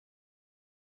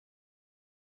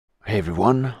Hey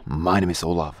everyone, my name is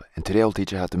Olaf, and today I'll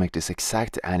teach you how to make this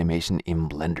exact animation in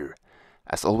Blender.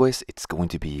 As always, it's going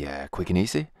to be quick and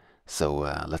easy, so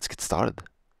let's get started.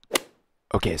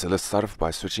 Okay, so let's start off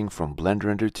by switching from blend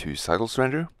render to cycles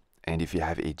render, and if you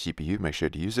have a GPU, make sure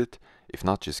to use it. If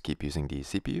not, just keep using the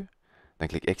CPU. Then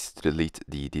click X to delete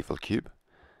the default cube,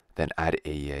 then add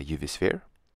a UV sphere.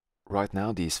 Right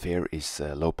now the sphere is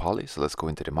low poly, so let's go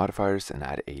into the modifiers and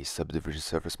add a subdivision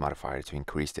surface modifier to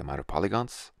increase the amount of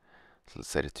polygons. So let's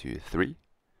set it to 3.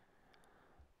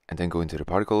 And then go into the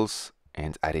particles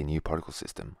and add a new particle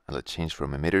system. And let's change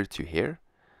from emitter to hair.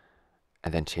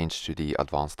 And then change to the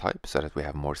advanced type so that we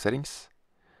have more settings.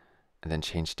 And then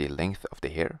change the length of the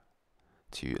hair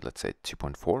to, let's say,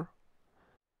 2.4.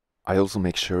 I also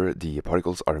make sure the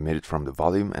particles are emitted from the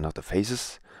volume and not the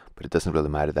faces, but it doesn't really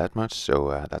matter that much,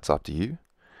 so that's up to you.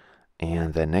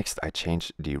 And then next I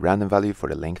change the random value for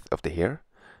the length of the hair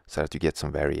so that you get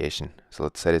some variation. So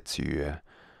let's set it to,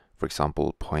 for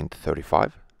example,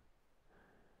 0.35.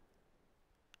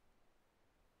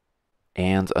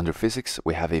 And under physics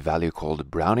we have a value called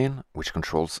Brownian, which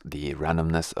controls the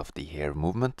randomness of the hair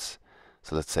movement.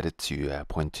 So let's set it to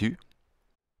 0.2.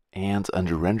 And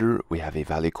under render we have a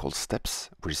value called steps,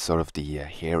 which is sort of the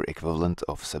hair equivalent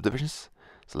of subdivisions.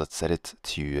 So let's set it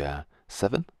to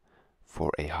 7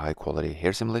 for a high quality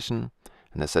hair simulation,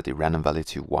 and then set the random value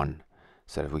to 1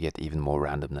 so that we get even more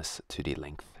randomness to the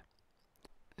length.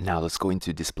 Now let's go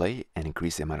into display and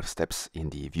increase the amount of steps in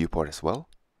the viewport as well,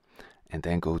 and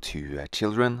then go to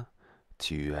children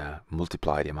to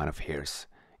multiply the amount of hairs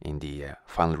in the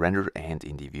final render and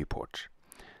in the viewport.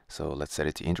 So let's set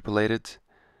it to interpolated,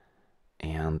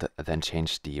 and then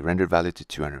change the render value to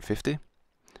 250.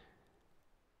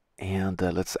 And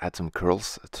let's add some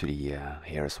curls to the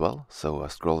hair as well. So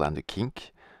scroll down to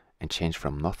kink and change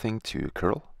from nothing to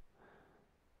curl.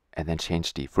 And then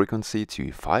change the frequency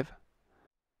to 5.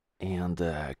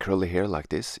 And curly hair like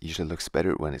this usually looks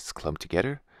better when it's clumped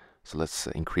together. So let's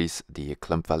increase the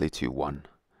clump value to 1.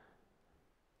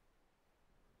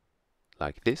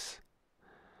 Like this.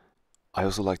 I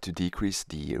also like to decrease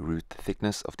the root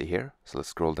thickness of the hair. So let's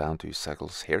scroll down to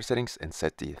cycles hair settings and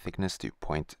set the thickness to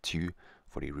 0.2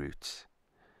 for the roots.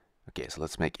 Okay, so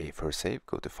let's make a first save.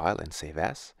 Go to file and save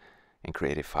as, and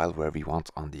create a file wherever you want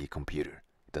on the computer.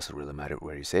 It doesn't really matter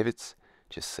where you save it,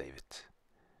 just save it.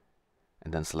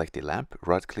 And then select the lamp,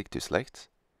 right click to select,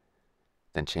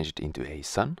 then change it into a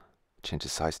sun, change the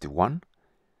size to 1,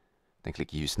 then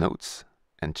click use nodes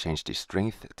and change the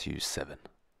strength to 7.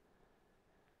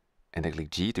 And then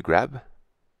click G to grab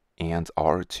and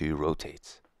R to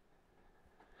rotate.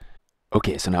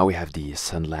 Okay, so now we have the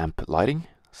sun lamp lighting,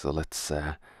 so let's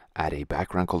add a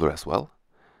background color as well.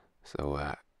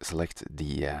 So select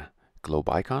the globe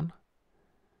icon,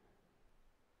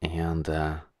 and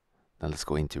then let's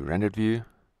go into rendered view,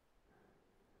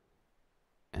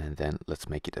 and then let's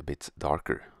make it a bit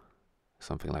darker,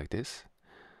 something like this.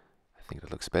 I think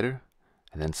that looks better.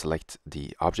 And then select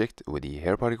the object with the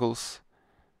hair particles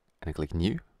and then click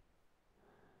new,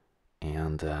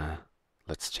 and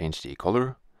let's change the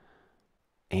color.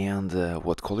 And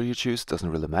what color you choose doesn't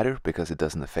really matter because it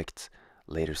doesn't affect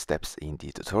later steps in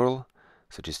the tutorial.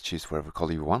 So just choose whatever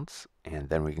color you want, and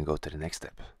then we can go to the next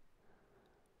step.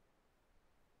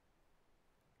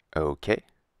 Okay.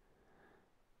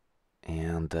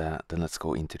 And then let's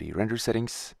go into the render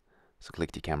settings. So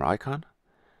click the camera icon,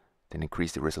 then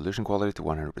increase the resolution quality to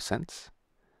 100%.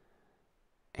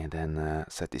 And then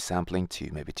set the sampling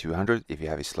to maybe 200. If you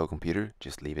have a slow computer,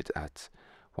 just leave it at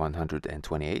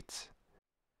 128.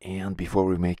 And before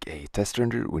we make a test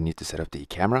render, we need to set up the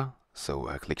camera. So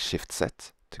click Shift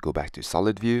Set to go back to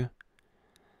solid view.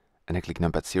 And then click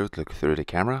numpad 0 to look through the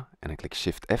camera. And then click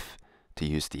Shift F to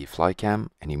use the fly cam.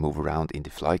 And you move around in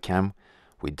the fly cam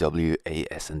with W, A,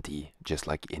 S, and D, just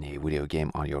like in a video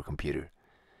game on your computer.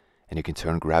 And you can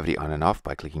turn gravity on and off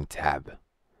by clicking Tab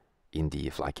in the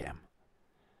fly cam.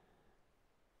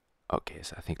 Okay,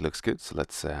 so I think it looks good. So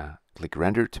let's click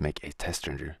Render to make a test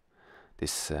render.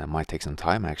 This might take some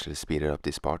time. I actually speeded up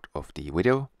this part of the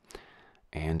video.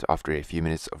 And after a few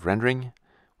minutes of rendering,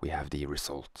 we have the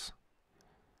results.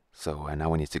 So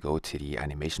now we need to go to the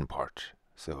animation part.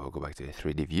 So I'll go back to the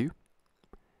 3D view.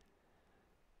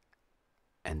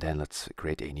 And then let's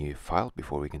create a new file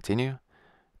before we continue.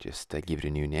 Just give it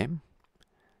a new name.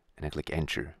 And then click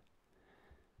Enter.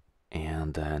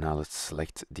 And now let's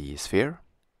select the sphere.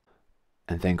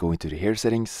 And then go into the hair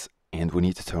settings. And we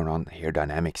need to turn on hair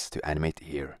dynamics to animate the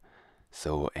hair.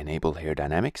 So enable hair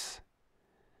dynamics.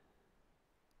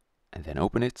 And then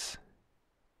open it.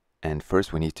 And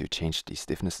first we need to change the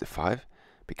stiffness to 5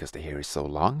 because the hair is so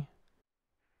long.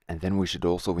 And then we should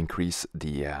also increase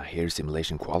the hair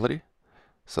simulation quality.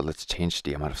 So let's change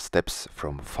the amount of steps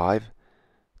from 5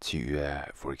 to,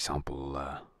 for example,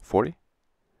 40.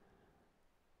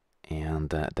 And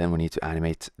then we need to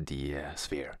animate the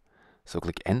sphere. So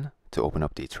click N to open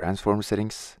up the transform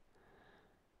settings,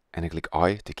 and then click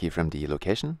I to keyframe the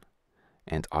location,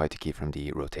 and I to keyframe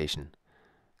the rotation.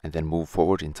 And then move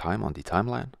forward in time on the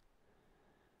timeline,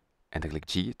 and then click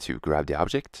G to grab the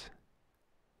object.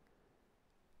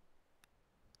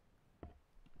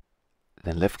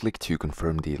 Then left click to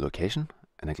confirm the location,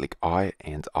 and then click I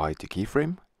and I to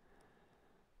keyframe.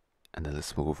 And then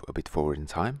let's move a bit forward in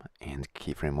time and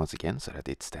keyframe once again so that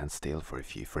it stands still for a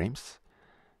few frames.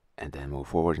 And then move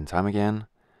forward in time again,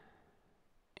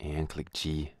 and click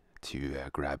G to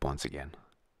grab once again.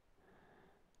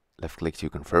 Left click to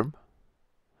confirm,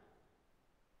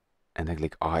 and then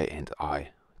click I and I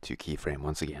to keyframe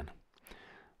once again.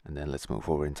 And then let's move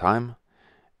forward in time,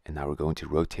 and now we're going to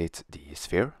rotate the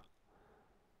sphere.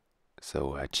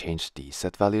 So change the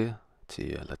set value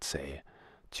to, let's say,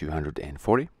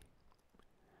 240.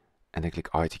 And then click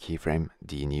I to keyframe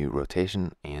the new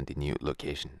rotation and the new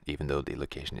location, even though the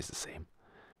location is the same.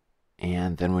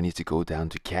 And then we need to go down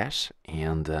to cache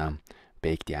and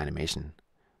bake the animation.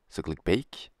 So click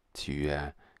bake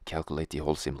to calculate the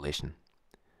whole simulation.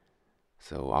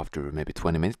 So after maybe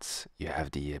 20 minutes, you have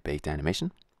the baked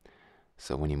animation.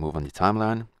 So when you move on the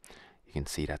timeline, you can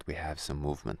see that we have some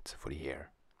movement for the hair.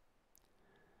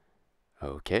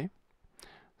 Okay,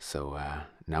 so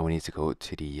now we need to go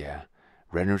to the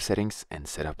render settings and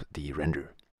set up the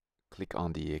render. Click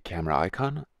on the camera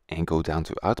icon and go down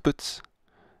to outputs,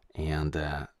 and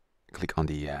click on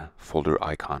the folder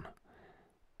icon.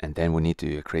 And then we need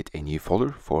to create a new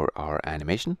folder for our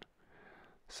animation.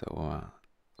 So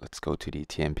let's go to the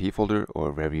TMP folder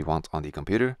or wherever you want on the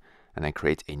computer, and then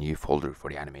create a new folder for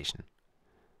the animation.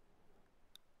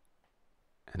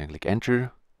 And then click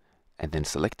enter, and then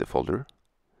select the folder,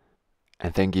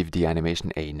 and then give the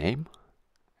animation a name,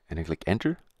 and then click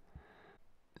enter.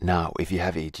 Now, if you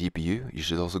have a GPU, you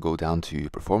should also go down to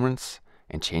performance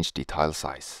and change the tile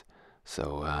size.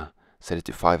 So set it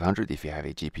to 500 if you have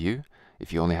a GPU.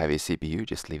 If you only have a CPU,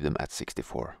 just leave them at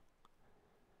 64.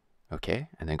 Okay,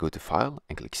 and then go to file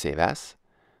and click save as.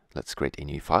 Let's create a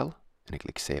new file, and then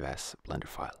click save as Blender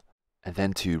file. And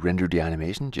then to render the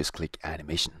animation, just click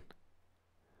animation.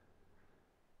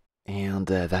 And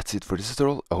that's it for this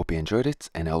tutorial. I hope you enjoyed it,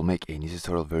 and I'll make a new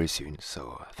tutorial very soon.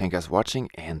 So thank you guys for watching,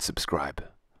 and subscribe.